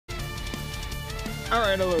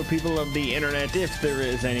Alright, hello people of the internet, if there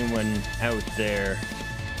is anyone out there.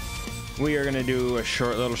 We are going to do a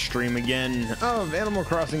short little stream again of Animal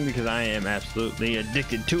Crossing because I am absolutely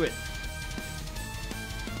addicted to it.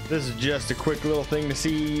 This is just a quick little thing to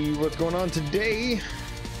see what's going on today.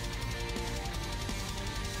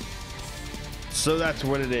 So that's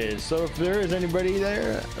what it is. So if there is anybody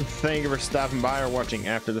there, thank you for stopping by or watching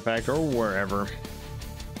after the fact or wherever.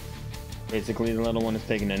 Basically, the little one is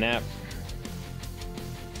taking a nap.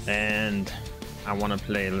 And I want to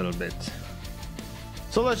play a little bit.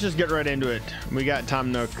 So let's just get right into it. We got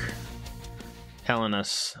Tom Nook telling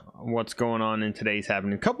us what's going on in today's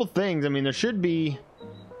happening. A couple things. I mean, there should be,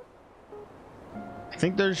 I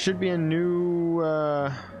think there should be a new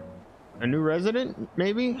resident,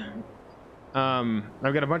 maybe. I've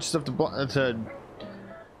got a bunch of stuff to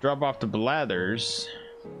drop off to Blathers,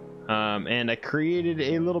 and I created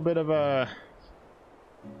a little bit of a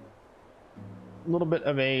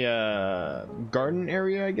garden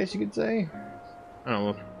area, I guess you could say. I don't know,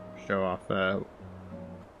 we'll show off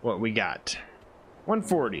what we got.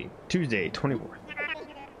 1:40, Tuesday, 24th.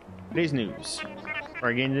 Today's news.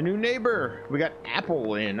 I gained a new neighbor. We got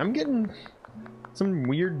Apple in. I'm getting some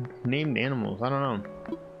weird named animals. I don't know.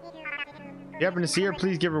 If you happen to see her,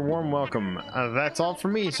 please give her a warm welcome. That's all for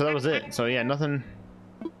me. So that was it. So yeah, nothing.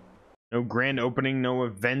 No grand opening, no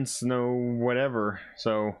events, no whatever.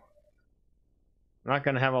 So I'm not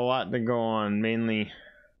gonna have a lot to go on, mainly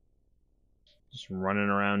just running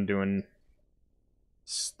around doing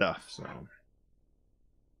stuff. So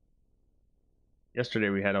yesterday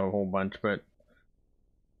we had a whole bunch, but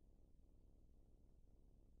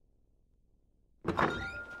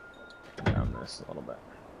down this a little bit.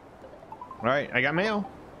 All right, I got mail.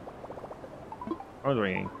 I was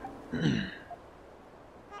ringing.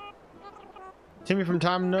 Timmy from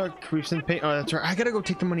Tom Nook, we've sent pay. Oh, that's right. I gotta go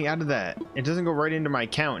take the money out of that. It doesn't go right into my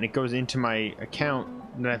account, and it goes into my account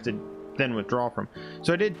that I have to then withdraw from.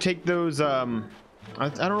 So I did take those. I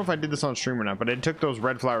don't know if I did this on stream or not, but I took those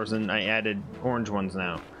red flowers and I added orange ones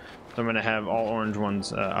now. So I'm gonna have all orange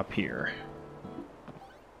ones up here.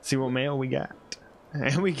 See what mail we got,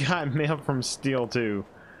 and we got mail from Steel too.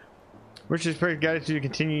 Which is pretty guided to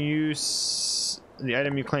continue use the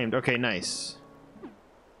item you claimed. Okay, nice.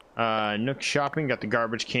 Nook shopping, got the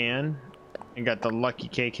garbage can, and got the Lucky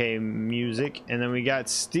KK music, and then we got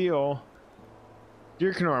Steel.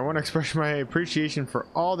 Dear Kenora, I want to express my appreciation for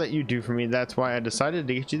all that you do for me. That's why I decided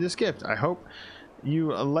to get you this gift. I hope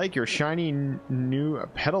you like your shiny new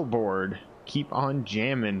pedal board. Keep on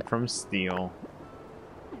jamming, from Steel.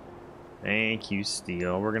 Thank you,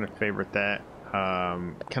 Steel. We're gonna favorite that.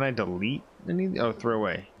 Can I delete any? Oh, throw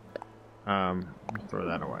away. Throw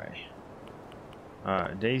that away.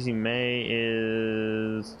 Daisy May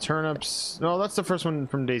is turnips. No, that's the first one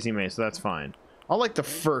from Daisy May, so that's fine. I'll like the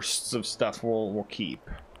firsts of stuff we'll keep.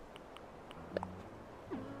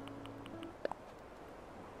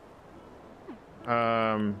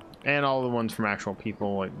 And all the ones from actual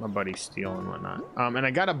people, like my buddy Steel and whatnot. And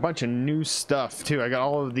I got a bunch of new stuff too. I got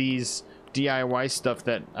all of these DIY stuff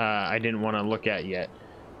that I didn't want to look at yet.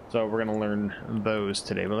 So we're gonna learn those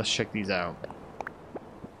today, but let's check these out.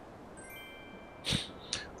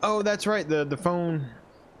 Oh, that's right, the phone,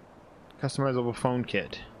 customizable phone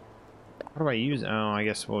kit. How do I use it? Oh, I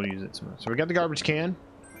guess we'll use it some. So we got the garbage can,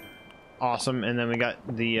 awesome, and then we got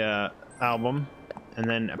the album, and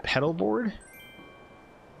then a pedal board.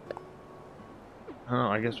 Oh,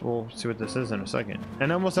 I guess we'll see what this is in a second.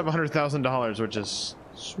 And I almost have $100,000, which is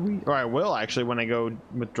sweet. Or I will actually when I go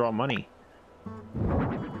withdraw money.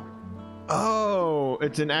 Oh,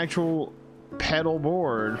 it's an actual pedal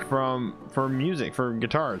board for music, for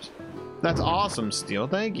guitars. That's awesome, Steel.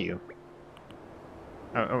 Thank you.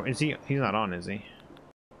 Oh, is he? He's not on, is he?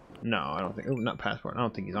 No, I don't think. Oh, not passport. I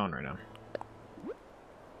don't think he's on right now.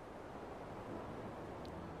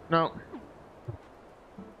 No,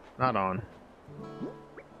 not on.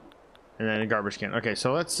 And then a garbage can. Okay,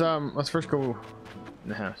 so let's first go in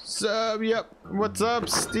the house. Yep. What's up,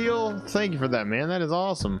 Steel? Thank you for that, man. That is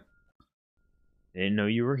awesome. Didn't know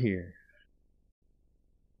you were here.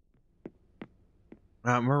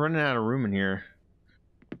 We're running out of room in here.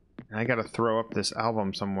 I gotta throw up this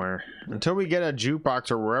album somewhere. Until we get a jukebox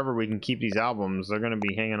or wherever we can keep these albums, they're gonna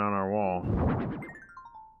be hanging on our wall.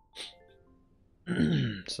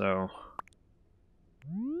 So.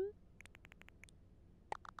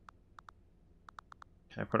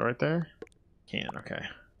 Can I put it right there? Can, okay.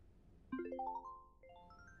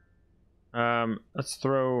 Let's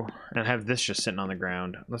throw, and have this just sitting on the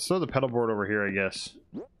ground. Let's throw the pedal board over here, I guess.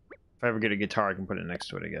 If I ever get a guitar, I can put it next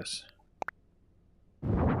to it, I guess.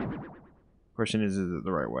 Question is it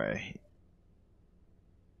the right way?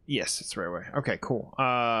 Yes, it's the right way. Okay, cool. So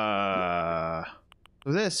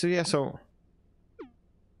yeah, so I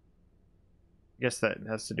guess that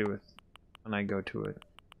has to do with when I go to a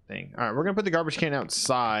thing. All right, we're gonna put the garbage can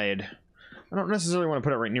outside. I don't necessarily want to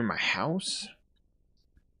put it right near my house.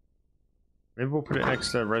 Maybe we'll put it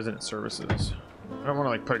next to resident services. I don't want to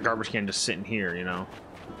like put a garbage can just sitting here, you know.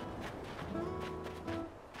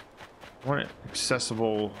 I want it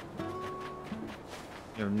accessible,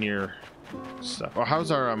 you know, near stuff. Oh, how's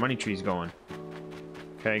our money trees going?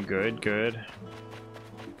 Okay, good, good.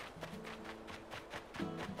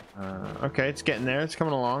 Okay, it's getting there. It's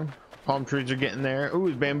coming along. Palm trees are getting there.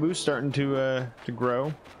 Ooh, bamboo's starting to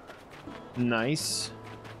grow. Nice.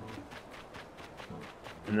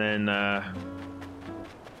 And then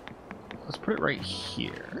let's put it right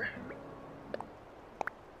here.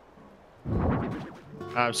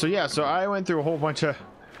 So yeah, so I went through a whole bunch of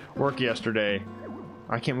work yesterday.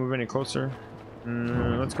 I can't move any closer.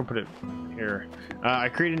 Let's go put it here. I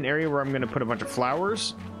created an area where I'm going to put a bunch of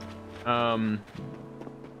flowers. And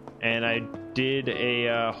I did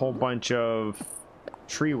a whole bunch of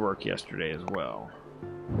tree work yesterday as well.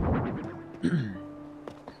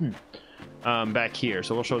 Back here,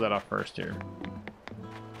 so we'll show that off first here.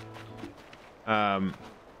 There's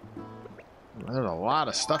a lot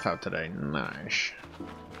of stuff out today. Nice.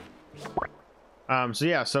 So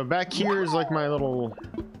yeah, so back here is like my little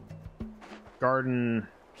garden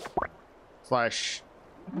slash.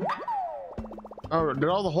 Oh, did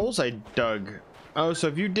all the holes I dug? Oh, so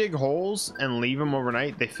if you dig holes and leave them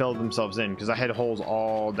overnight, they fill themselves in because I had holes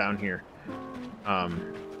all down here.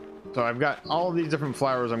 So I've got all of these different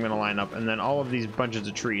flowers I'm going to line up, and then all of these bunches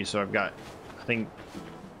of trees. So I've got, I think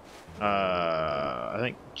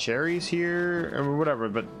cherries here or whatever,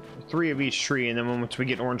 but 3 of each tree, and then once we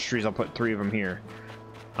get orange trees, I'll put 3 of them here.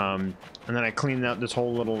 And then I cleaned out this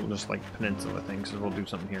whole little just like peninsula thing, so we'll do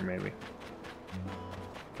something here maybe.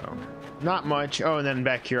 So not much. Oh, and then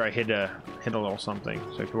back here I hit a little something.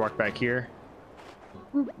 So if you walk back here,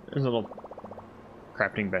 there's a little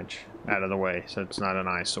crafting bench out of the way, so it's not an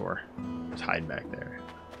eyesore. Just hide back there.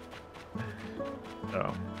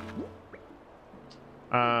 So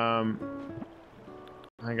I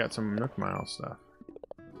got some Nook Mile stuff.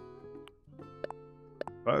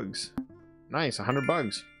 Bugs. Nice, 100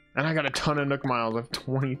 bugs. And I got a ton of Nook Miles. I have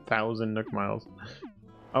 20,000 Nook Miles.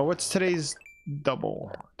 Oh, what's today's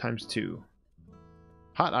double? Times 2.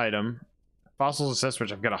 Hot item. Fossils assessed,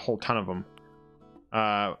 which I've got a whole ton of them.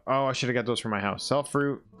 Oh, I should have got those for my house. Sell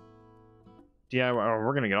fruit. DIY. Oh,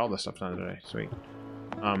 we're gonna get all this stuff done today. Sweet.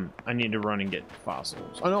 I need to run and get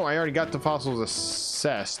fossils. Oh no, I already got the fossils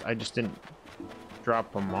assessed. I just didn't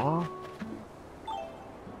drop them off.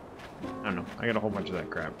 I don't know. I got a whole bunch of that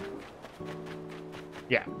crap.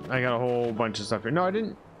 Yeah, I got a whole bunch of stuff here. No, I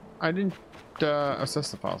didn't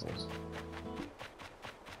assess the fossils.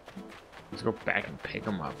 Let's go back and pick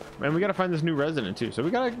them up. And we gotta find this new resident too. So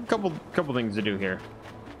we got a couple things to do here.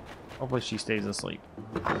 Hopefully she stays asleep.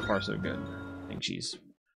 So far so good. I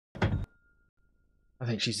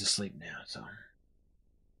think she's asleep now. So.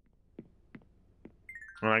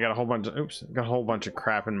 And I got a whole bunch of got a whole bunch of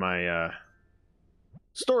crap in my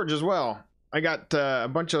storage as well. I got a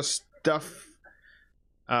bunch of stuff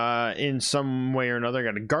in some way or another. I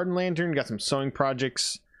got a garden lantern. Got some sewing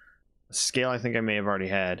projects. Scale I think I may have already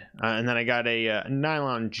had, and then I got a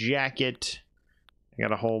nylon jacket. I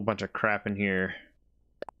got a whole bunch of crap in here.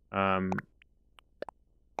 Move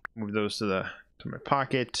those to my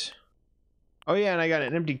pocket. Oh yeah, and I got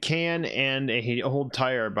an empty can and a old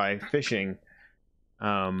tire by fishing.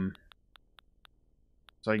 So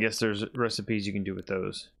I guess there's recipes you can do with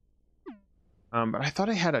those. But I thought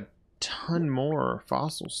I had a ton more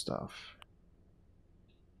fossil stuff.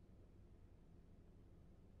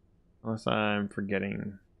 Unless I'm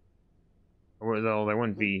forgetting. Well, they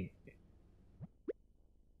wouldn't be.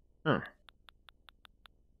 Huh.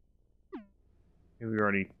 Maybe we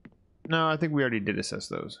already. No, I think we already did assess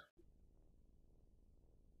those.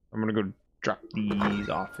 I'm gonna go drop these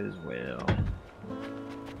off as well.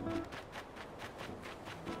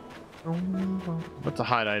 What's a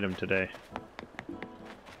hot item today?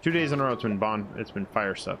 2 days in a row it's been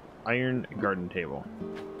fire stuff. Iron garden table.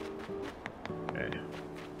 Okay.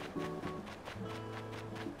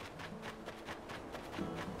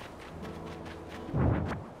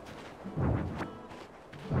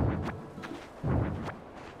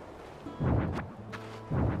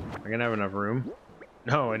 Am I gonna have enough room?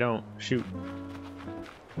 No, I don't. Shoot.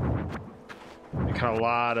 I got a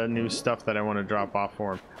lot of new stuff that I want to drop off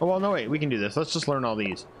for him. Oh, well, no, wait. We can do this. Let's just learn all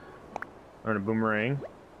these. Learn a boomerang.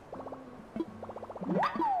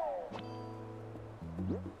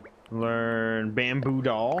 Learn bamboo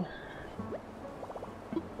doll.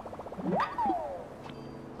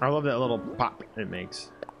 I love that little pop it makes.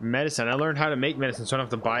 Medicine. I learned how to make medicine, so I don't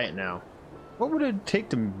have to buy it now. What would it take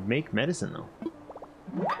to make medicine, though?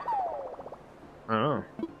 I don't know.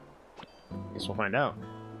 Guess we'll find out.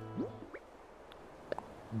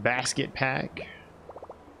 Basket pack.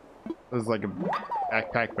 It's like a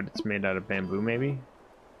backpack, but it's made out of bamboo, maybe?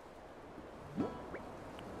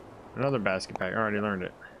 Another basket pack. I already learned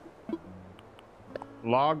it.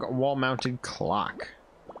 Log wall-mounted clock.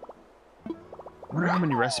 I wonder how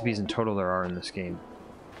many recipes in total there are in this game.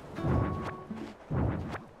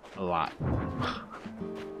 A lot.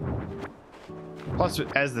 Plus,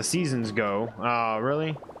 as the seasons go...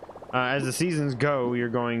 really? As the seasons go, you're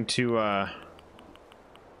going to... I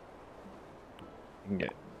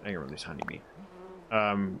can release honeybee.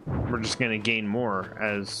 We're just going to gain more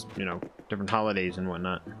as, you know, different holidays and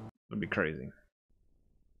whatnot. It'll be crazy.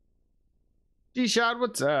 G-Shot,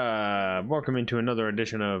 what's up? Welcome into another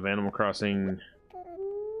edition of Animal Crossing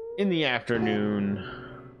in the afternoon.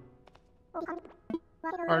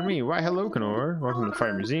 Pardon me. Why, hello, Kenor. Welcome to the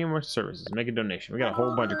Fire Museum. What's services? Make a donation. We got a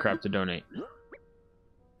whole bunch of crap to donate.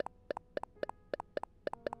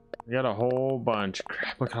 We got a whole bunch.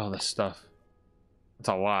 Crap, look at all this stuff. That's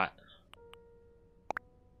a lot.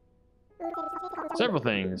 Several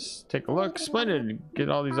things. Take a look. Splendid. Get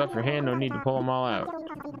all these off your hand. No need to pull them all out.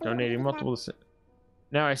 Donating multiple.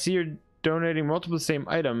 Now I see you're donating multiple the same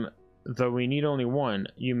item, though we need only one.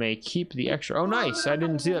 You may keep the extra. Oh, nice. I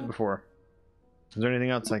didn't see that before. Is there anything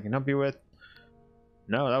else I can help you with?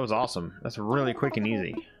 No, that was awesome. That's really quick and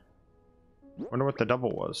easy. Wonder what the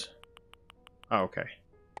double was. Oh, okay.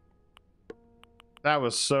 That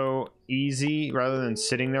was so easy rather than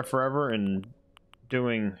sitting there forever and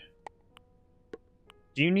doing...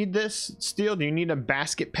 Do you need this, Steel? Do you need a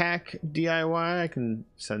basket pack DIY? I can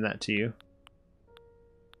send that to you.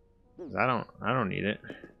 I don't need it.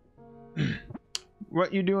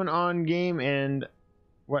 What you doing on game and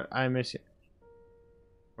what I miss?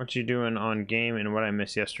 What you doing on game and what I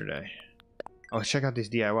missed yesterday? Oh, check out these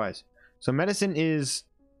DIYs. So medicine is...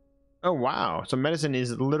 Oh, wow. So medicine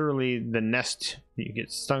is literally the nest you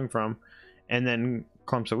get stung from, and then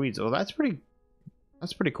clumps of weeds. Oh, that's pretty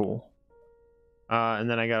cool. And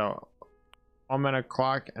then I got a all-mana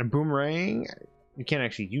clock and a boomerang. You can't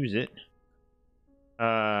actually use it.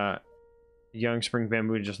 Young spring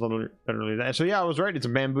bamboo, just literally that. So yeah, I was right. It's a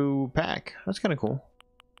bamboo pack. That's kind of cool.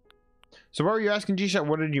 So what were you asking, G-Shot?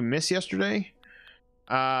 What did you miss yesterday?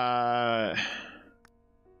 We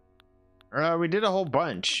did a whole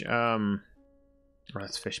bunch. Oh,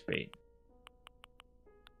 that's fish bait.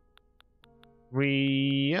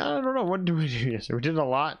 I don't know. What did we do yesterday? We did a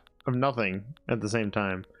lot of nothing at the same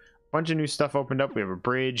time. A bunch of new stuff opened up. We have a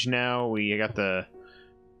bridge now. We got the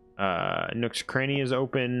Nook's Cranny is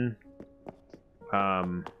open. We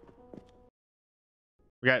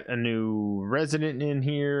got a new resident in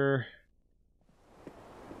here.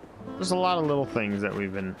 There's a lot of little things that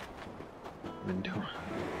we've been doing.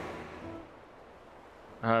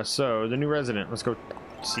 So the new resident. Let's go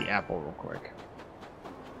see Apple real quick.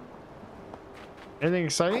 Anything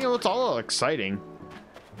exciting? Oh, it's all exciting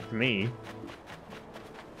to me.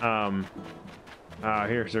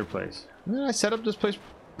 Here's their place. I set up this place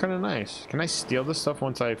kind of nice. Can I steal this stuff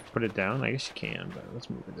once I put it down? I guess you can, but let's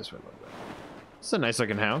move it this way a little bit. It's a nice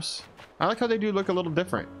looking house. I like how they do look a little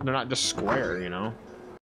different. They're not just square, you know.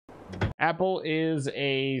 Apple is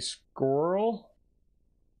a squirrel.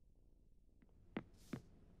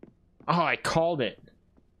 Oh, I called it.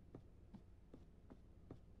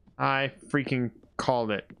 I freaking called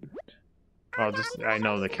it. Oh, I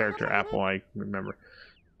know the character Apple, I remember.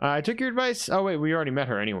 I took your advice. Oh, wait, we already met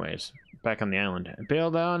her anyways. Back on the island. I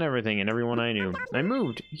bailed on everything and everyone I knew. I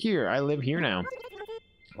moved. Here, I live here now.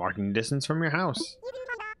 Walking distance from your house.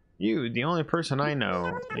 You, the only person I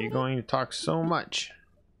know. Are you going to talk so much?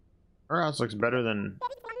 Our house looks better than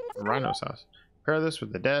Rhino's house. Pair this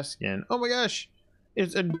with the desk and... Oh my gosh!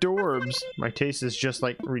 It's adorbs. My taste is just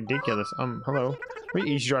like ridiculous. Hello. Are you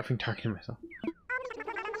eavesdropping talking to myself?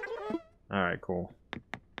 Alright, cool.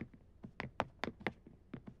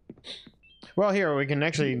 Well, here we can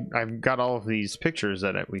actually... I've got all of these pictures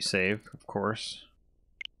that we saved, of course,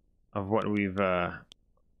 of what we've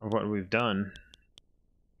done.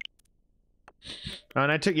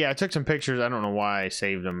 And I took some pictures. I don't know why I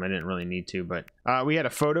saved them. I didn't really need to, but we had a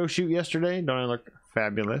photo shoot yesterday. Don't I look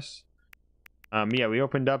fabulous? Yeah, we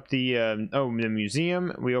opened up the the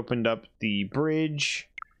museum. We opened up the bridge.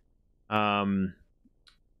 And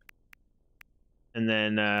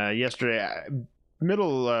then yesterday,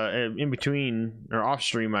 in between or off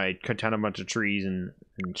stream, I cut down a bunch of trees and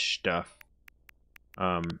and stuff.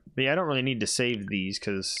 But yeah, I don't really need to save these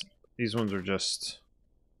because these ones are just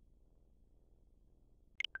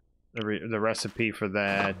the recipe for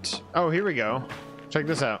that. Oh, here we go. Check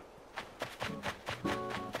this out.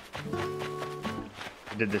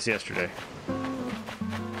 I did this yesterday.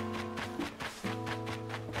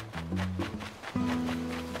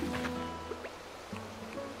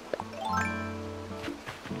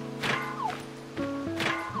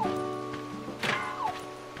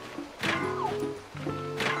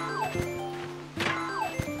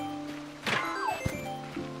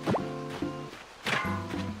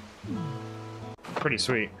 Pretty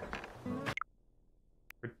sweet.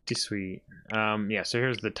 Pretty sweet. Yeah, so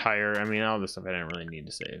here's the tire. I mean, all this stuff I didn't really need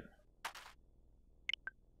to save.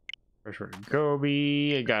 Freshwater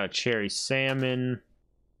goby. I got a cherry salmon.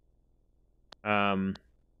 Another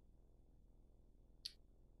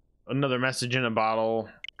message in a bottle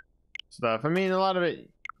stuff. I mean, a lot of it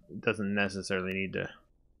doesn't necessarily need to.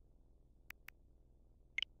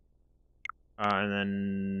 And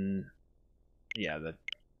then, yeah, the.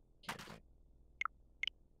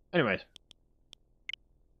 Anyways.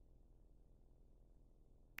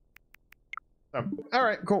 All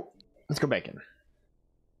right, cool. Let's go back in.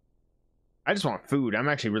 I just want food. I'm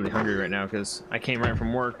actually really hungry right now because I came right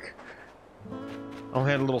from work. I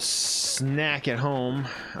only had a little snack at home.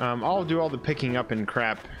 I'll do all the picking up and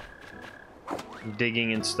crap,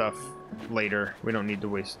 digging and stuff later. We don't need to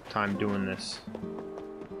waste time doing this.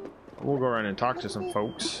 We'll go around and talk to some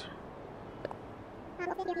folks.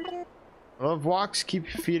 I love walks,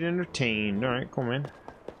 keep your feet entertained. Alright, cool, man.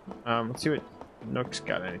 Let's see what Nook's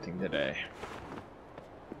got anything today.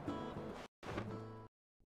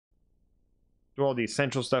 Do all the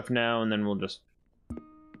essential stuff now, and then we'll just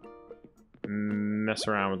mess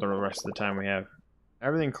around with the rest of the time we have.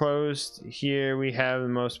 Everything closed. Here we have the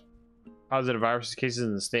most positive virus cases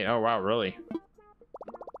in the state. Oh, wow, really?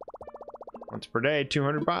 Once per day,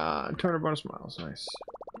 200 bonus miles. Nice.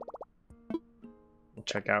 We'll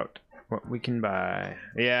check out what we can buy.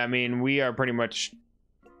 Yeah, I mean, we are pretty much...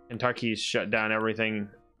 Kentucky's shut down everything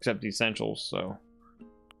except the essentials, so...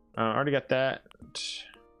 already got that.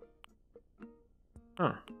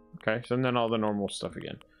 Huh. Okay, so then all the normal stuff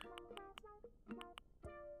again.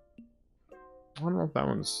 I don't know if that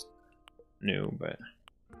one's new, but...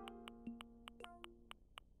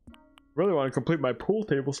 Really want to complete my pool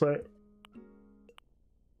table set.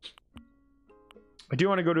 I do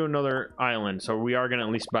want to go to another island, so we are going to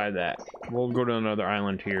at least buy that. We'll go to another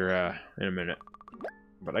island here in a minute.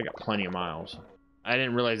 But I got plenty of miles. I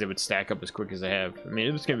didn't realize it would stack up as quick as I have. I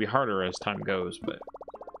mean, it's going to be harder as time goes, but...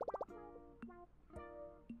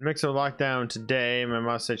 Mix of lockdown today. My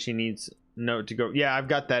mom said she needs note to go. Yeah, I've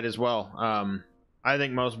got that as well. I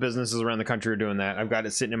think most businesses around the country are doing that. I've got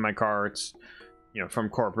it sitting in my car. It's, you know, from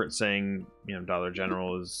corporate saying, you know, Dollar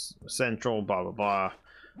General is essential, blah, blah, blah.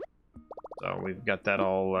 So we've got that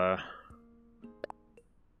all,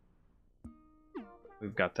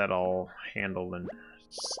 handled and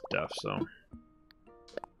stuff, so.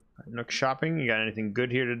 Nook shopping, you got anything good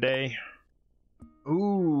here today?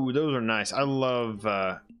 Ooh, those are nice. I love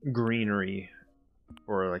greenery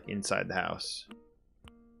for like inside the house.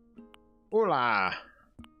 Hola!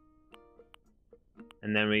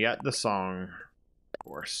 And then we got the song, of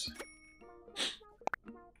course.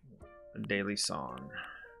 A daily song.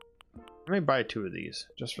 I may buy 2 of these,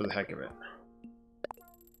 just for the heck of it.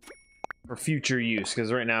 For future use,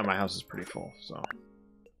 because right now my house is pretty full, so.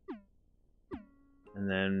 And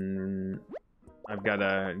then I've got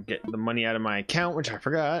to get the money out of my account, which I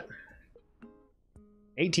forgot.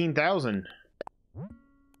 18,000.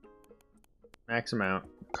 Max amount.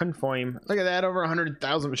 Confirm. Look at that, over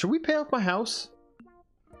 100,000. Should we pay off my house?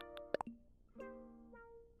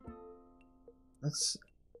 That's...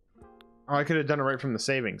 Oh, I could have done it right from the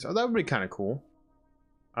savings. Oh, that would be kind of cool.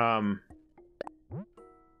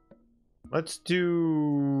 Let's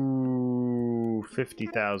do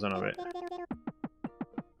 50,000 of it.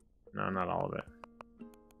 No, not all of it.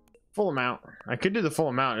 Full amount. I could do the full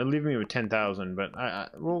amount. It'll leave me with 10,000, but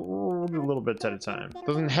we'll do little bits at a time.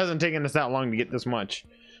 Hasn't taken us that long to get this much.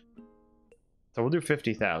 So we'll do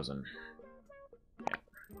 50,000. Yeah.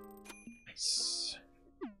 Nice.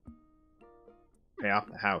 Pay off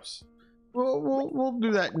the house. We'll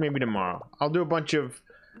do that maybe tomorrow. I'll do a bunch of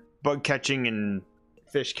bug catching and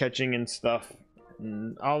fish catching and stuff.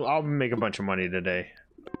 And I'll make a bunch of money today.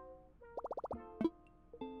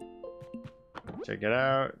 Check it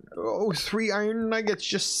out. Oh, 3 iron nuggets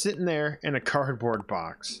just sitting there in a cardboard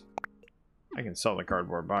box. I can sell the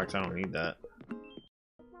cardboard box. I don't need that.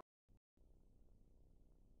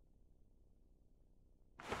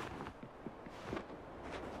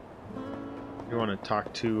 You want to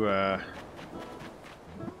talk to,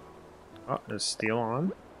 oh, is Steel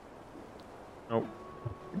on? Nope.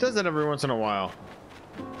 It does that every once in a while.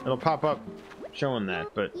 It'll pop up showing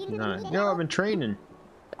that, but no, I've been training.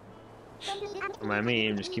 Don't mind me,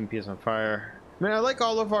 I'm just keeping peace on fire. I mean, I like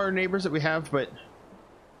all of our neighbors that we have, but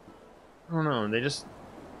I don't know, they just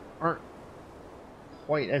aren't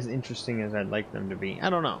quite as interesting as I'd like them to be. I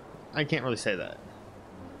don't know. I can't really say that.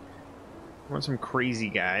 I want some crazy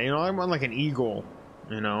guy. You know, I want like an eagle.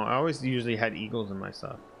 You know, I always usually had eagles in my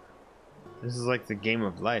stuff. This is like the game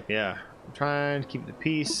of life, yeah. I'm trying to keep the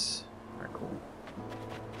peace. Alright, cool.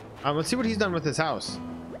 Let's see what he's done with his house.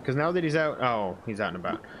 Because now that he's out... Oh, he's out and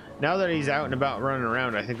about. Now that he's out and about running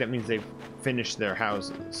around, I think that means they've finished their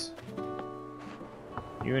houses.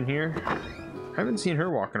 You in here? I haven't seen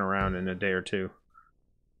her walking around in a day or two.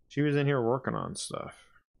 She was in here working on stuff.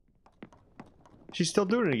 She's still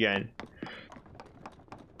doing it again.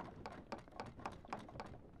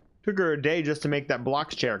 Took her a day just to make that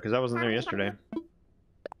blocks chair because I wasn't there yesterday.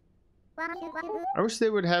 I wish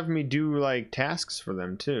they would have me do like tasks for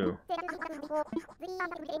them too.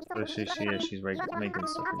 But she's making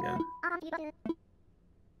stuff again.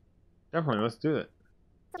 Definitely, let's do it.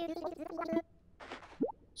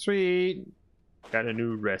 Sweet. Got a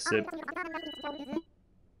new recipe.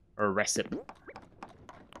 Or recipe.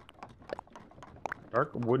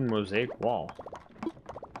 Dark wooden mosaic wall.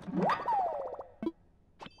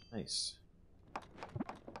 Nice.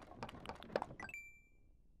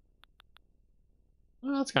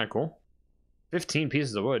 Well, that's kind of cool. 15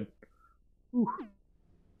 pieces of wood. Whew.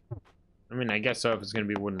 I mean, I guess so if it's going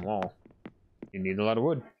to be a wooden wall. You need a lot of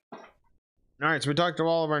wood. Alright, so we talked to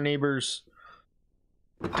all of our neighbors.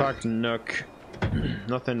 We talked to Nook.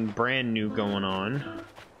 Nothing brand new going on.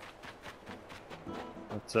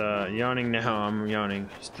 It's yawning now. I'm yawning.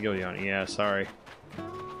 Still yawning. Yeah, sorry.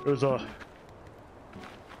 It was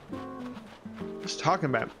just talking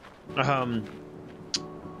about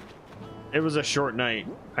it was a short night.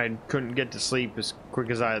 I couldn't get to sleep as quick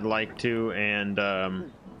as I'd like to, and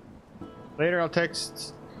later I'll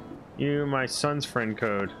text you my son's friend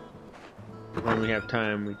code. When we have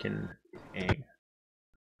time, we can hang.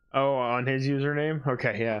 Oh, on his username?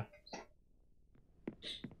 Okay, yeah.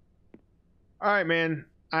 Alright, man.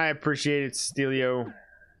 I appreciate it, Stelio.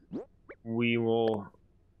 We will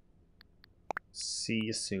see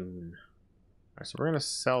you soon. Alright, so we're gonna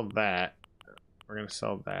sell that. We're gonna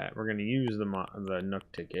sell that. We're gonna use the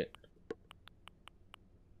Nook ticket.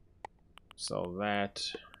 Sell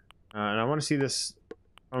that. And I want to see this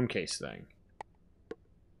phone case thing.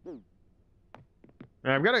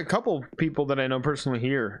 And I've got a couple people that I know personally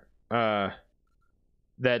here.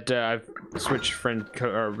 That I've switched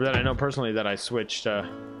or that I know personally that I switched.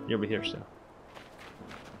 You'll be here still.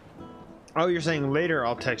 Oh, you're saying later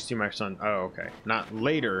I'll text you my son. Oh, okay. Not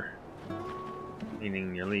later.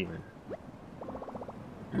 Meaning you're leaving.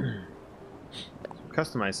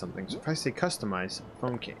 Customize something. So if I say customize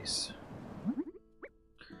phone case.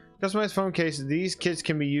 Customize phone case. These kits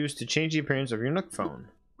can be used to change the appearance of your Nook phone.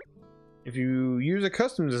 If you use a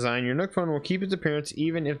custom design, your Nook phone will keep its appearance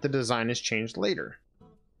even if the design is changed later.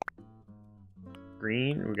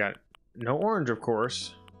 Green. We got no orange, of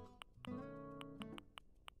course.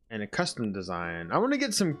 And a custom design. I want to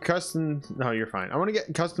get some custom... No, you're fine. I want to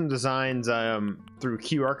get custom designs through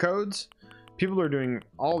QR codes. People are doing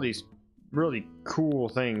all these really cool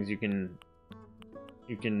things. You can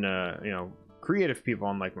you know, creative people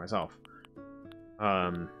unlike myself.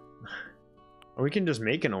 We can just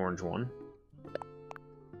make an orange one.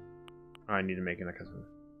 I need to make a custom.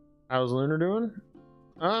 How's Lunar doing?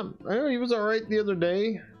 I know he was alright the other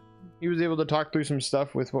day. He was able to talk through some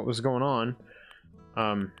stuff with what was going on.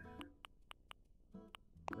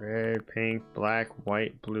 Red, pink, black,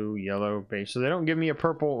 white, blue, yellow, beige. So they don't give me a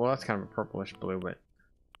purple. Well, that's kind of a purplish blue, but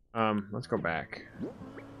let's go back.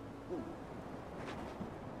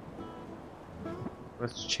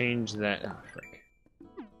 Let's change that. Oh, frick.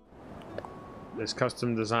 This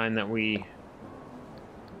custom design that we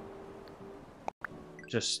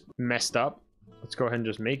just messed up. Let's go ahead and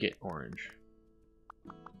just make it orange.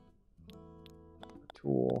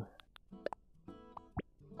 Tool.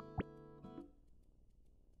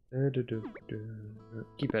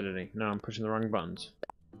 Keep editing. No, I'm pushing the wrong buttons.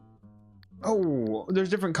 Oh, there's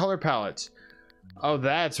different color palettes. Oh,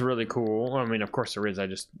 that's really cool. Well, I mean, of course there is. I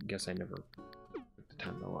just guess I never took the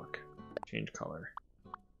time to look. Change color.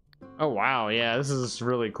 Oh, wow. Yeah, this is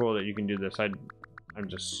really cool that you can do this. I'm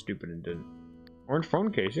just stupid and didn't. Orange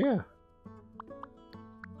phone case, yeah.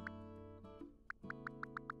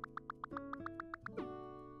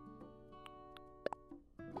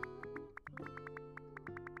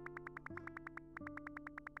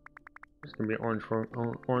 It's gonna be orange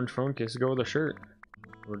phone case to go with a shirt.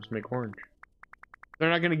 We'll just make orange. They're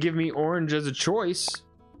not gonna give me orange as a choice.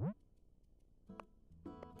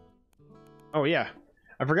 Oh yeah,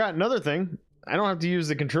 I forgot another thing. I don't have to use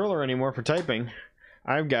the controller anymore for typing.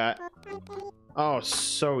 I've got, oh,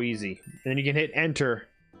 so easy. And then you can hit enter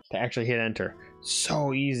to actually hit enter.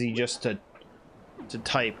 So easy just to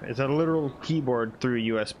type. It's a literal keyboard through a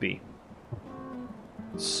USB.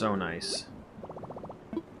 So nice.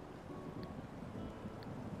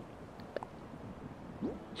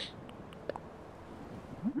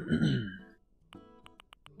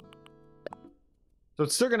 So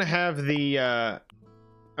it's still gonna have the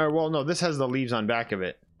well, no, this has the leaves on back of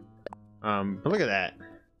it. But look at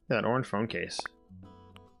that orange phone case.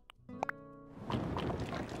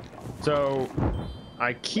 So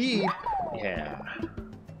I keep, yeah,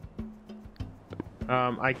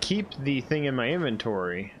 I keep the thing in my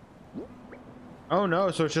inventory. Oh no,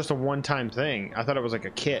 so it's just a one-time thing. I thought it was like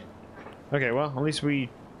a kit. Okay, well, at least we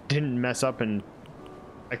didn't mess up and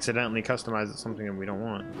accidentally customize it something that we don't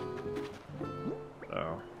want.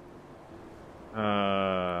 So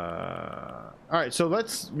all right, so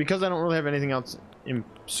let's, because I don't really have anything else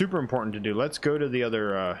super important to do, let's go to the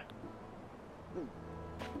other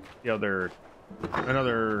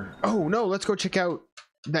oh no, let's go check out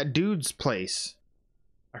that dude's place.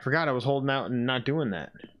 I forgot I was holding out and not doing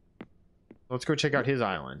that. Let's go check out his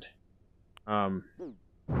island. Damn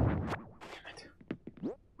it.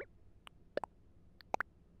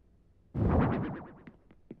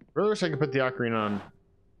 Really wish I could put the ocarina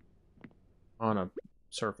on a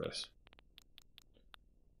surface.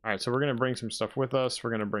 Alright, so we're gonna bring some stuff with us.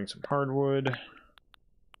 We're gonna bring some hardwood,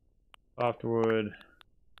 softwood,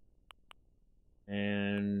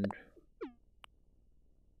 and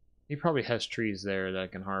he probably has trees there that I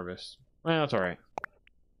can harvest. Well, that's alright.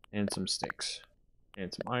 And some sticks.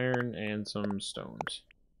 And some iron and some stones.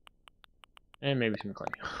 And maybe some clay.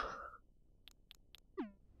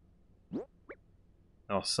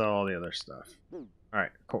 I'll sell all the other stuff.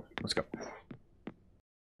 Alright, cool. Let's go.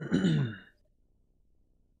 And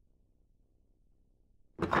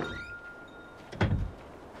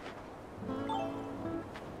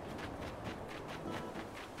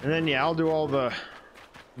then, yeah, I'll do all the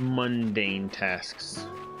mundane tasks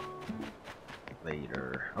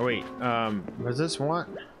later. Oh, wait. Was this what?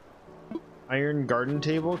 Iron garden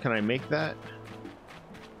table? Can I make that?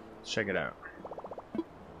 Let's check it out.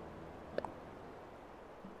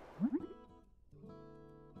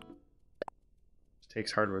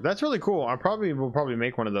 Takes hardwood. That's really cool. We'll probably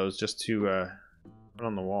make one of those just to put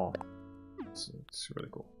on the wall. It's really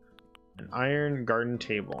cool. An iron garden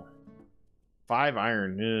table. 5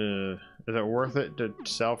 iron. Is it worth it to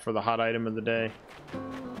sell for the hot item of the day?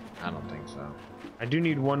 I don't think so. I do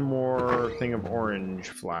need one more thing of orange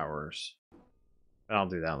flowers. I'll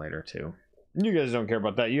do that later too. You guys don't care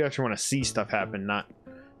about that. You actually want to see stuff happen, not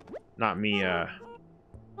me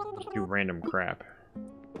do random crap.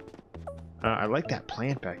 I like that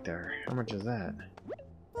plant back there. How much is that?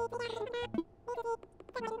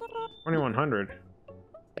 2100.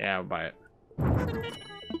 Yeah, I'll buy it.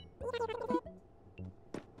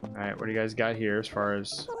 Alright, what do you guys got here as far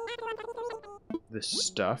as this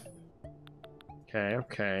stuff? Okay,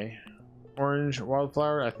 okay. Orange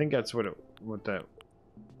wildflower. I think that's what that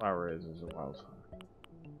flower is a wildflower.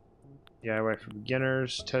 DIY for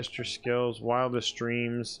beginners. Test your skills. Wildest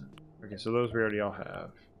dreams. Okay, so those we already all have.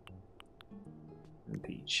 And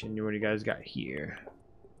peach. And what do you guys got here?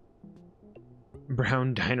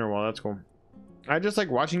 Brown diner wall. That's cool. I just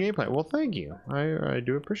like watching gameplay. Well, thank you. I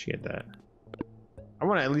do appreciate that. I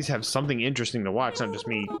want to at least have something interesting to watch, not just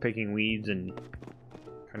me picking weeds and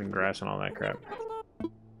cutting grass and all that crap.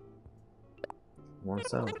 Want to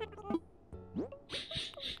sell?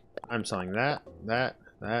 I'm selling that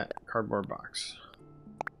cardboard box.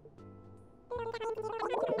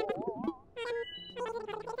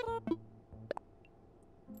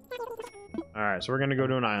 Alright, so we're gonna go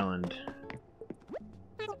to an island.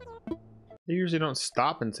 They usually don't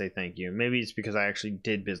stop and say thank you. Maybe it's because I actually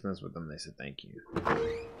did business with them, they said thank you.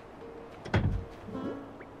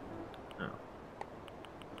 Oh.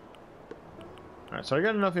 Alright, so I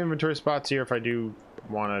got enough inventory spots here if I do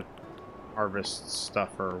want to harvest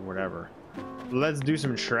stuff or whatever. Let's do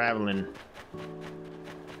some traveling.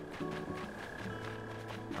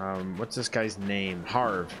 What's this guy's name?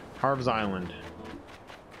 Harv. Harv's Island.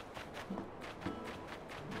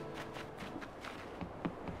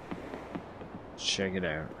 Check it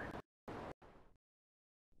out.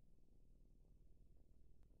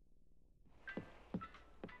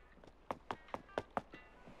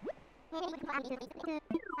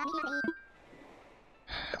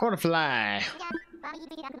 want to fly.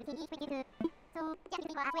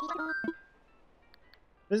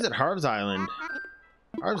 Visit Harv's Island.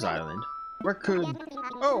 Harv's Island? Where could...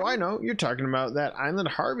 Oh, I know. You're talking about that island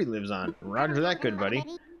Harvey lives on. Roger that, good buddy.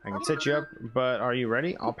 I can set you up, but are you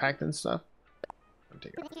ready? All packed and stuff? I'll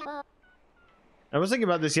take it. I was thinking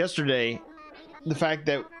about this yesterday. The fact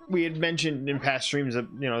that we had mentioned in past streams that,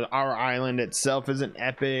 you know, our island itself isn't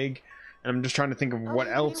epic. And I'm just trying to think of what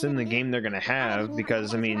else in the game they're going to have.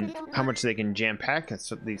 Because, I mean, how much they can jam-pack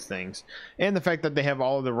these things. And the fact that they have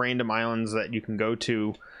all of the random islands that you can go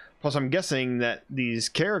to. Plus, I'm guessing that these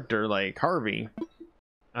characters, like Harvey,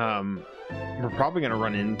 we're probably going to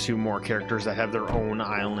run into more characters that have their own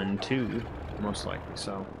island, too. Most likely,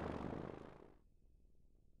 so.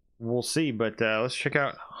 We'll see, but let's check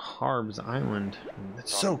out Harv's Island.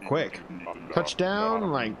 It's so quick.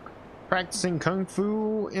 Touchdown, like practicing kung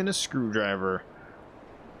fu in a screwdriver.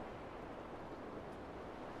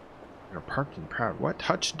 You're parked and proud. What?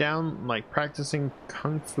 Touchdown, like practicing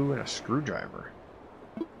kung fu in a screwdriver.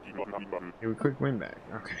 Give a quick win back.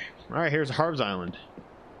 Okay. Alright, here's Harv's Island.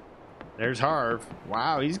 There's Harv.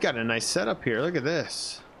 Wow, he's got a nice setup here. Look at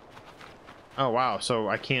this. Oh, wow. So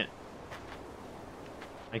I can't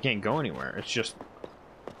go anywhere. It's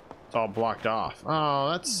all blocked off.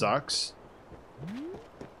 Oh, that sucks.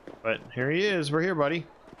 But here he is. We're here, buddy.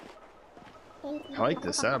 I like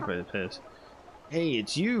this setup of his. Hey,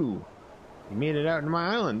 it's you. You made it out to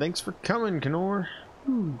my island. Thanks for coming, Knorr.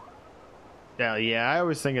 Dal, yeah, I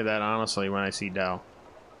always think of that, honestly, when I see Dal.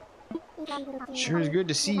 Sure is good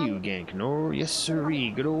to see you again, Knorr. Yes,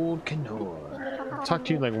 sirree. Good old Knorr. I'll talk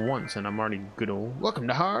to you like once, and I'm already good old. Welcome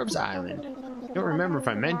to Harv's Island. Don't remember if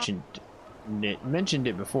I mentioned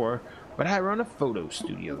it before, but I run a photo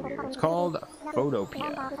studio here. It's called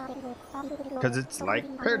Photopia. Because it's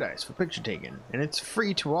like paradise for picture taking, and it's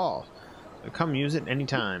free to all. So come use it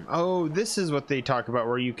anytime. Oh, this is what they talk about,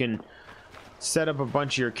 where you can set up a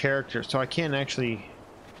bunch of your characters. So I can't actually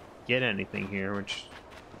get anything here, which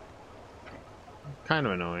kind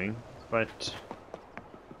of annoying, but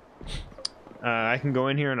I can go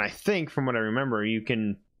in here, and I think from what I remember you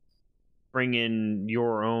can bring in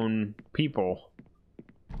your own people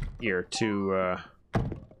here to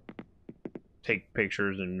take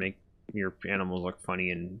pictures and make your animals look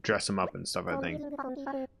funny and dress them up and stuff. I think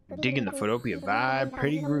digging the Photopia vibe.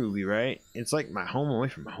 Pretty groovy, right? It's like my home away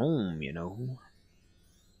from home, you know.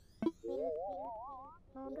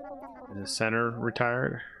 Is the center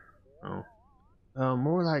retired? Oh.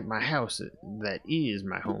 More like my house that is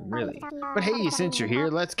my home, really. But hey, since you're here,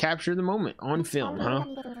 let's capture the moment on film, huh?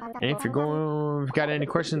 And if you've got any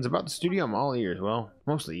questions about the studio, I'm all ears. Well,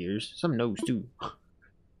 mostly ears. Some nose, too.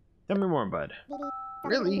 Tell me more, bud.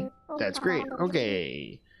 Really? That's great.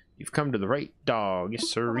 Okay. You've come to the right dog. Yes,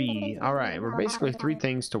 sirree. Alright, we're basically three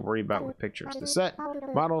things to worry about with pictures. The set,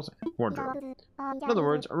 models, and wardrobe. In other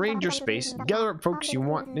words, arrange your space, gather up folks you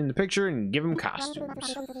want in the picture, and give them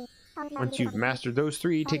costumes. Once you've mastered those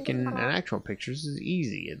three, taking an actual pictures is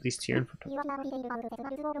easy, at least here in photography.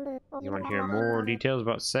 You want to hear more details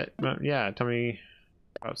about set? Yeah, tell me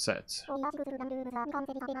about sets.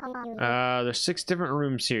 There's 6 different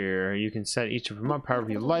rooms here. You can set each of them up however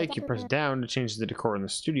you like. You press down to change the decor in the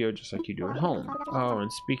studio just like you do at home. Oh,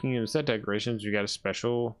 and speaking of set decorations, we got a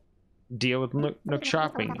special deal with Nook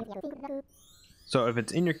Shopping. So if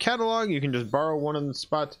it's in your catalog, you can just borrow one of the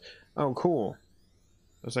spots. Oh, cool.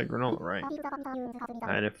 Looks like granola, right?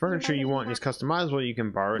 And if furniture you want is customizable, you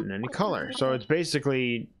can borrow it in any color. So it's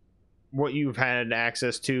basically what you've had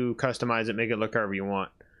access to, customize it, make it look however you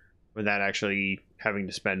want, without actually having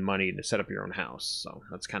to spend money to set up your own house. So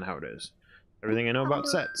that's kind of how it is. Everything I know about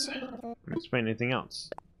sets. Let me explain anything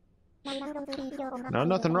else. Now,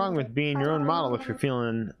 nothing wrong with being your own model if you're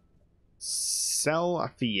feeling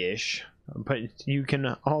selfie-ish. But you can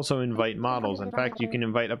also invite models. In fact, you can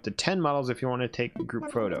invite up to 10 models if you want to take a group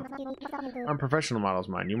photo. I'm professional models,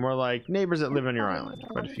 mind you, more like neighbors that live on your island.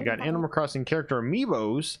 But if you got Animal Crossing character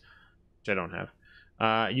amiibos, which I don't have,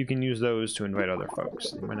 you can use those to invite other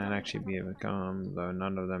folks. They might not actually be able to come, though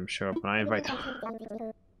none of them show up when I invite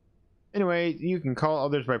them. Anyway, you can call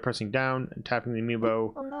others by pressing down and tapping the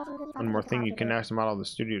amiibo. One more thing, you can ask the model of the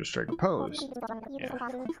studio to strike a pose. Yeah.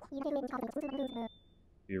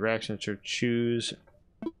 Your reaction to choose.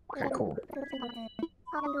 Okay, cool.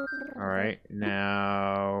 Alright,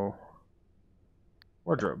 now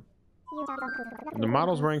wardrobe. The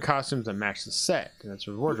model's wearing costumes that match the set. That's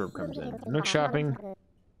where the wardrobe comes in. Nook Shopping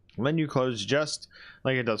lend you clothes just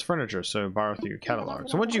like it does furniture, so borrow through your catalog.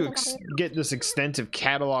 So once you get this extensive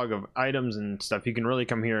catalog of items and stuff, you can really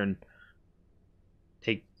come here and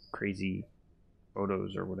take crazy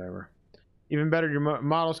photos or whatever. Even better, your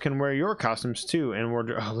models can wear your costumes too and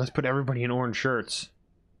wardrobe. Oh, let's put everybody in orange shirts.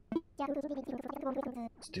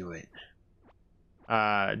 Let's do it.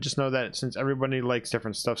 Just know that since everybody likes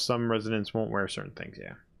different stuff, some residents won't wear certain things.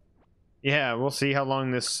 Yeah, we'll see how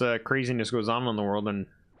long this craziness goes on in the world, and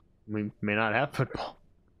we may not have football.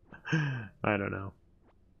 I don't know.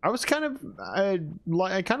 I kind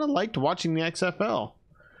of liked watching the XFL.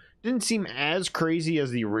 Didn't seem as crazy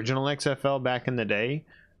as the original XFL back in the day.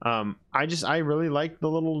 I really like the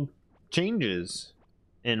little changes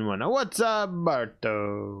in one. What's up,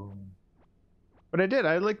 Barto? But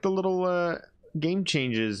I like the little game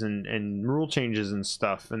changes and rule changes and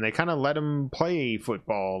stuff, and they kind of let him play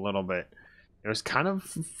football a little bit. It was kind of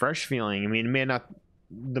fresh feeling. I mean, it may not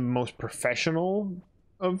the most professional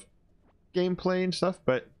of gameplay and stuff,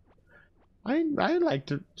 but I like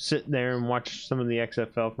to sit there and watch some of the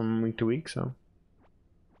XFL from week to week. So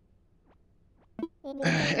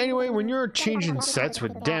anyway, when you're changing sets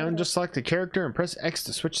with down, just select the character and press X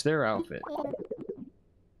to switch their outfit.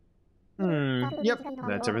 Yep,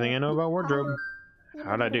 that's everything I know about wardrobe.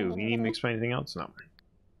 How'd I do? You need me to explain anything else? No.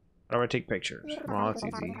 How do I take pictures? Well, that's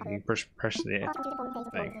easy. You press the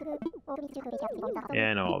thing.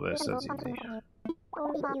 Yeah, I know all this. That's easy.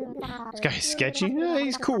 This guy's sketchy? Yeah,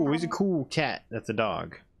 he's cool. He's a cool cat. That's a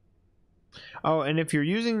dog. Oh, and if you're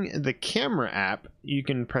using the camera app, you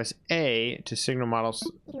can press A to signal models.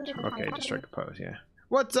 Okay, just strike a pose, yeah.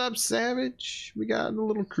 What's up, Savage? We got a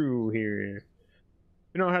little crew here. If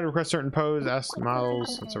you don't know how to request certain pose, ask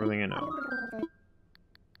models. That's everything I know.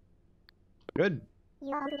 Good.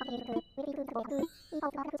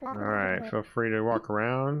 Alright, feel free to walk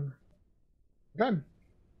around. Okay.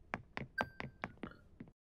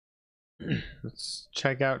 Let's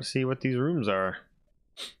check out to see what these rooms are.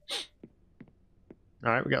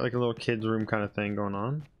 Alright, we got like a little kids room kind of thing going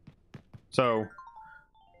on. So,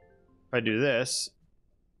 if I do this,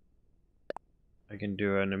 I can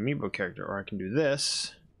do an amiibo character, or I can do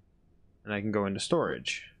this, and I can go into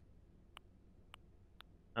storage.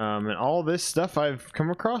 And all this stuff I've come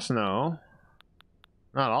across now.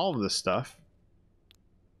 Not all of this stuff.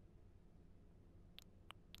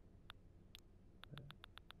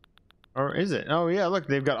 Or is it? Oh yeah, look,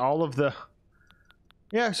 they've got all of the...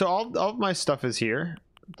 Yeah, so all of my stuff is here.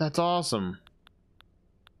 That's awesome.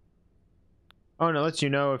 Oh, and it lets you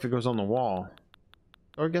know if it goes on the wall.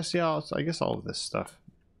 Or I guess, yeah, I guess all of this stuff.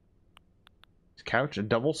 Couch, a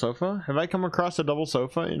double sofa? Have I come across a double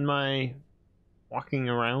sofa in my walking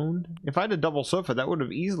around? If I had a double sofa, that would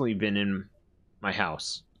have easily been in my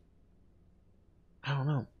house. I don't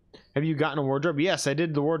know. Have you gotten a wardrobe? Yes, I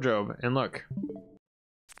did the wardrobe. And look.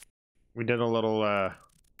 We did a little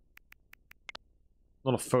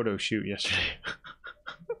photo shoot yesterday.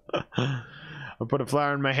 I put a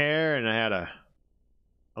flower in my hair and I had a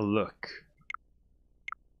look.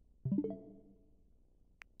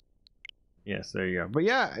 Yes, there you go. But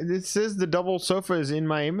yeah, it says the double sofa is in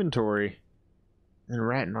my inventory. And a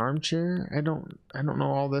rat and armchair. I don't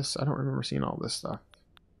know all this. I don't remember seeing all this stuff.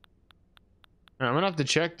 I'm gonna have to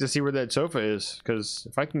check to see where that sofa is, because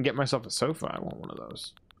if I can get myself a sofa, I want one of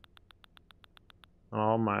those.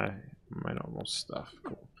 All my normal stuff.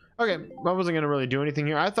 Cool. Okay, I wasn't gonna really do anything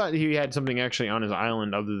here. I thought he had something actually on his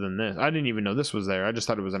island other than this. I didn't even know this was there. I just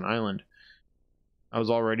thought it was an island. I was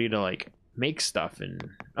all ready to like make stuff, and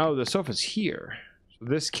oh, the sofa's here. So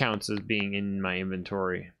this counts as being in my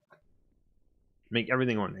inventory. Make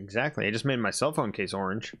everything orange. Exactly. I just made my cell phone case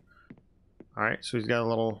orange. All right, so he's got a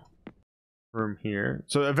little room here.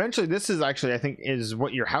 So eventually, this is actually, I think, is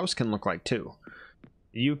what your house can look like too.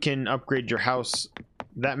 You can upgrade your house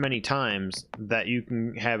that many times that you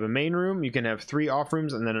can have a main room, you can have 3 off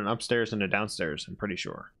rooms, and then an upstairs and a downstairs, I'm pretty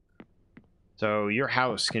sure. So your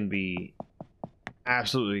house can be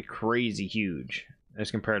absolutely crazy huge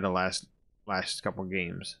as compared to last couple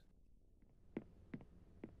games.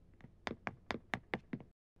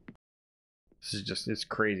 This is just, it's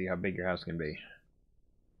crazy how big your house can be.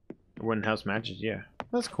 Wooden house matches, yeah.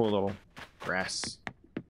 That's a cool little grass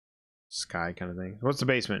sky kind of thing. What's the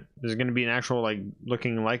basement? Is it going to be an actual, like,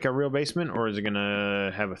 looking like a real basement, or is it going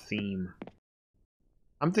to have a theme?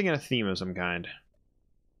 I'm thinking a theme of some kind.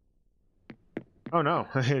 Oh no,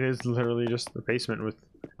 it is literally just the basement with...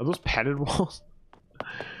 Are those padded walls?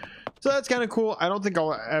 So that's kind of cool. I don't think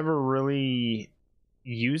I'll ever really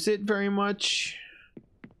use it very much.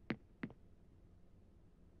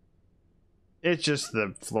 It's just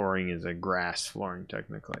the flooring is a grass flooring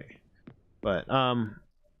technically. But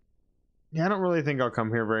yeah, I don't really think I'll come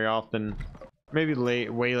here very often. Maybe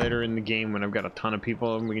way later in the game when I've got a ton of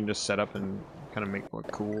people and we can just set up and kind of make it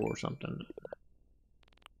look cool or something.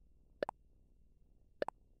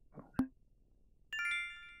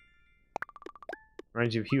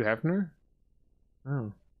 Reminds you of Hugh Hefner?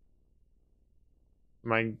 Oh.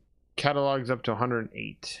 My catalog's up to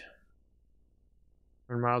 108.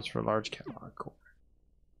 100 miles for a large catalog. Cool.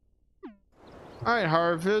 Alright,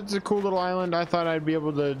 Harv. It's a cool little island. I thought I'd be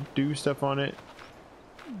able to do stuff on it.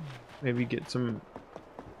 Maybe get some...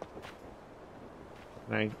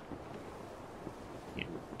 I can't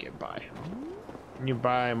get by. Can you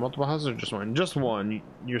buy multiple houses or just one? Just one.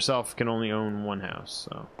 Yourself can only own one house,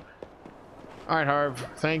 so... Alright, Harv.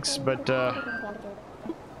 Thanks, but,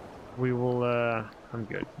 we will, I'm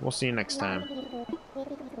good. We'll see you next time.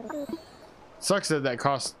 Sucks that that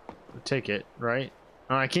costs a ticket, right?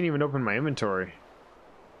 Oh, I can't even open my inventory.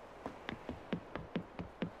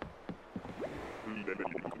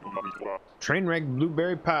 Trainwreck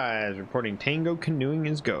Blueberry Pies reporting Tango canoeing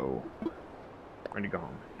is go. Ready to go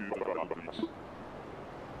home.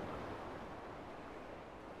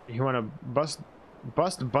 You want to bust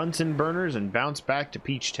Bunsen burners and bounce back to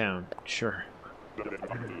Peach Town? Sure.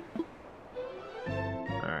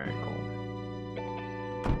 Alright, cool.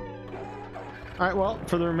 Alright, well,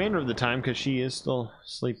 for the remainder of the time, because she is still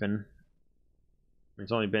sleeping.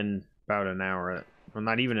 It's only been about an hour, well,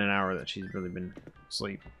 not even an hour that she's really been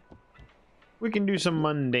asleep. We can do some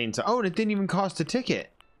mundane stuff. Oh, and it didn't even cost a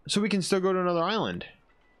ticket. So we can still go to another island.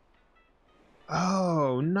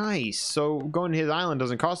 Oh, nice. So going to his island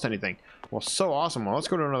doesn't cost anything. Well, so awesome. Well, let's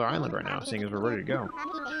go to another island right now, seeing as we're ready to go.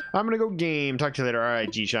 I'm going to go game. Talk to you later. All right,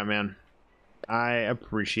 G-Shot, man. I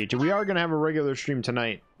appreciate you. We are going to have a regular stream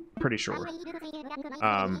tonight. Pretty sure.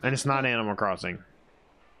 And it's not Animal Crossing.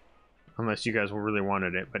 Unless you guys really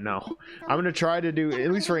wanted it, but no. I'm going to try to do,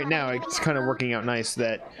 at least right now, it's kind of working out nice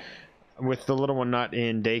that with the little one not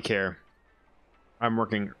in daycare, I'm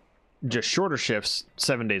working just shorter shifts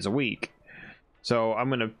 7 days a week. So I'm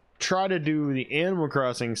going to try to do the Animal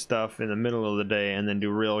Crossing stuff in the middle of the day and then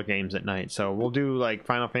do real games at night. So we'll do like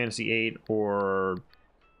Final Fantasy VIII, or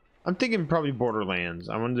I'm thinking probably Borderlands.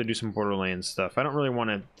 I wanted to do some Borderlands stuff. I don't really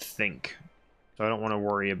want to think, so I don't want to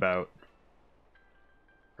worry about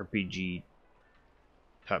RPG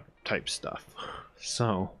type stuff.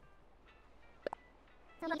 So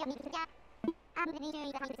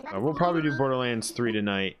we'll probably do Borderlands 3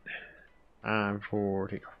 tonight. For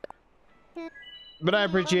takeoff. But I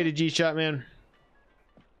appreciate it, G-Shot, man.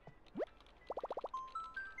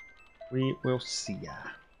 We will see ya.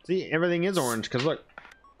 See, everything is orange, because look,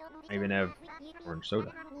 I even have orange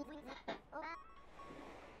soda.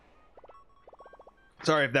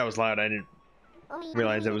 Sorry if that was loud. I didn't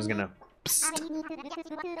realize it was gonna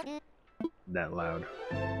psst that loud.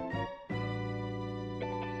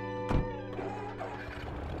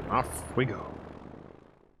 Off we go.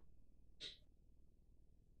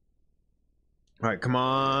 Alright, come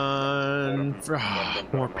on.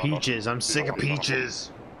 More peaches. I'm sick of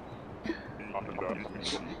peaches.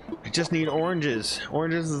 I just need oranges.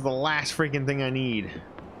 Oranges is the last freaking thing I need.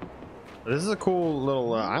 This is a cool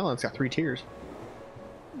little island. It's got 3 tiers.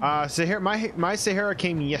 Sahara, my Sahara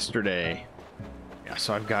came yesterday. Yeah,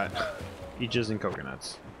 so I've got peaches and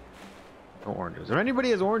coconuts. No oranges. If anybody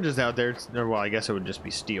has oranges out there, well, I guess it would just be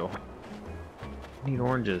steel. I need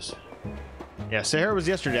oranges. Yeah, Sahara was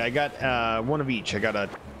yesterday. I got one of each. I got a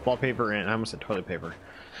wallpaper and I almost said toilet paper.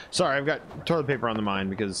 Sorry, I've got toilet paper on the mind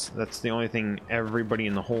because that's the only thing everybody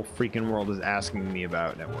in the whole freaking world is asking me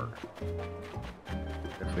about at work.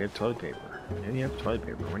 If we have toilet paper. When you have toilet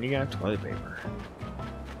paper? When you got toilet paper?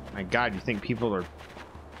 My God, you think people are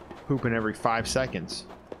pooping every 5 seconds?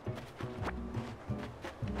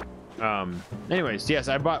 Anyways, yes,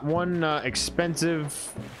 I bought one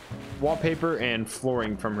expensive wallpaper and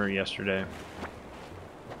flooring from her yesterday.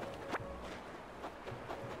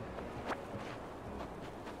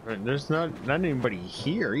 There's not anybody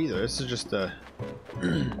here either. This is just a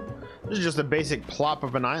this is just a basic plop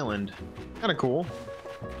of an island. Kind of cool.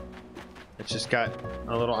 It's just got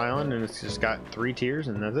a little island and it's just got 3 tiers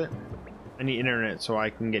and that's it. I need internet so I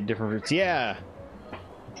can get different routes. Yeah.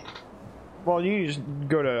 Well, you just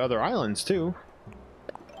go to other islands too.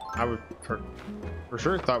 I would for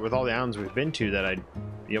sure thought with all the islands we've been to that I'd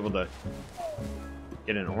be able to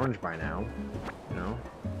get an orange by now, you know.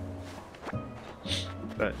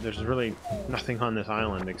 But there's really nothing on this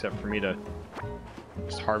island except for me to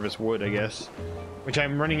just harvest wood, I guess. Which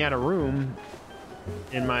I'm running out of room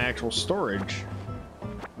in my actual storage.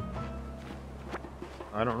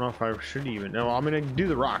 I don't know if I should even. No, I'm gonna do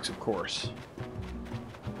the rocks, of course.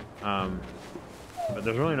 But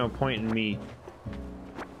there's really no point in me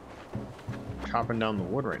chopping down the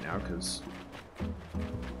wood right now because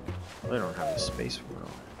I really don't have the space for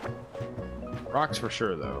it. Rocks for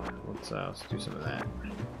sure, though. Let's do some of that.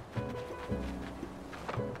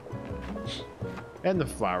 And the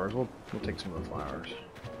flowers. We'll take some of the flowers.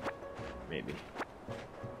 Maybe.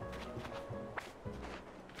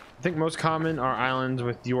 I think most common are islands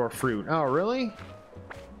with your fruit. Oh, really?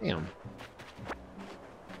 Damn.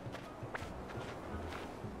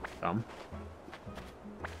 Dumb.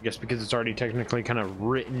 I guess because it's already technically kind of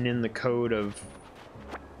written in the code of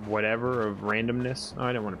whatever, of randomness. Oh,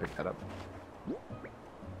 I didn't want to pick that up.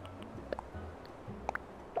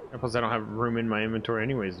 And plus, I don't have room in my inventory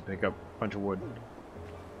anyways to pick up a bunch of wood.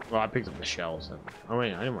 Well, I picked up the shells. Oh,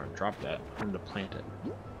 wait, I didn't want to drop that. I wanted to plant it.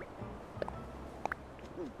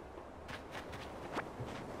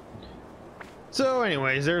 So,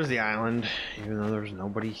 anyways, there's the island. Even though there's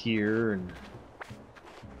nobody here and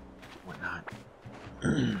whatnot.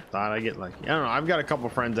 Thought I'd get lucky. I don't know. I've got a couple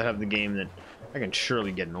friends that have the game that I can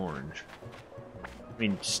surely get an orange. I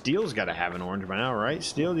mean, Steel's got to have an orange by now, right?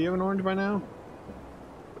 Steel, do you have an orange by now?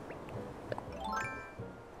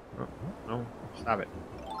 Oh, no. Stop it.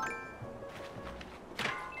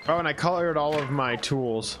 Oh, and I colored all of my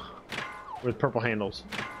tools with purple handles.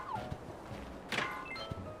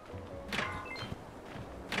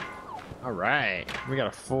 All right, we got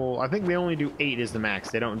a full. I think they only do 8 is the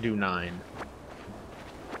max. They don't do 9.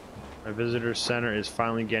 My visitor center is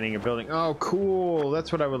finally getting a building. Oh, cool.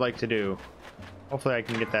 That's what I would like to do. Hopefully, I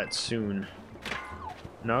can get that soon.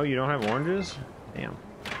 No, you don't have oranges? Damn.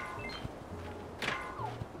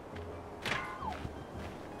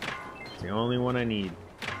 It's the only one I need.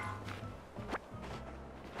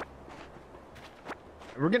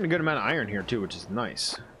 We're getting a good amount of iron here too, which is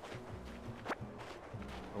nice.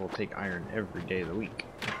 We'll take iron every day of the week.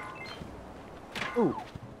 Ooh,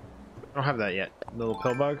 I don't have that yet. Little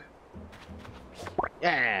pill bug.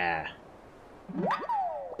 Yeah,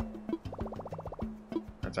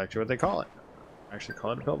 that's actually what they call it. I actually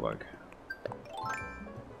call it a pill bug.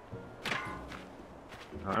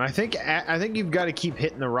 And I think you've got to keep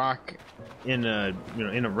hitting the rock in a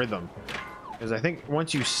in a rhythm, because I think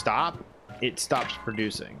once you stop, it stops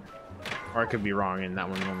producing. Or I could be wrong, and that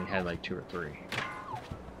one only had like 2 or 3.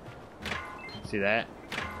 See that?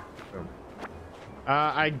 Boom.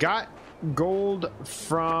 I got gold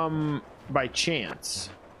from by chance.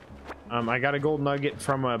 I got a gold nugget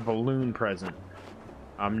from a balloon present.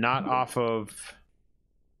 Not off of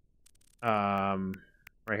right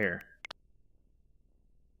here.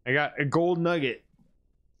 I got a gold nugget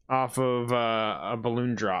off of a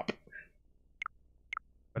balloon drop,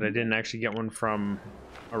 but I didn't actually get one from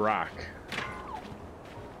a rock.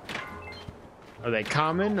 Are they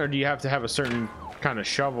common, or do you have to have a certain kind of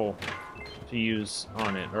shovel to use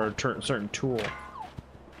on it, or a certain tool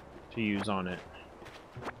to use on it?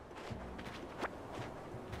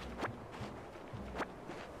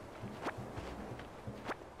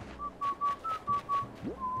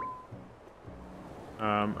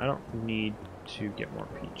 I don't need to get more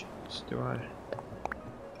peaches, do I?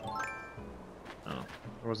 Oh,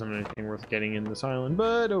 there wasn't anything worth getting in this island,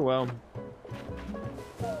 but oh well.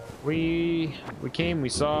 We came, we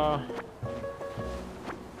saw.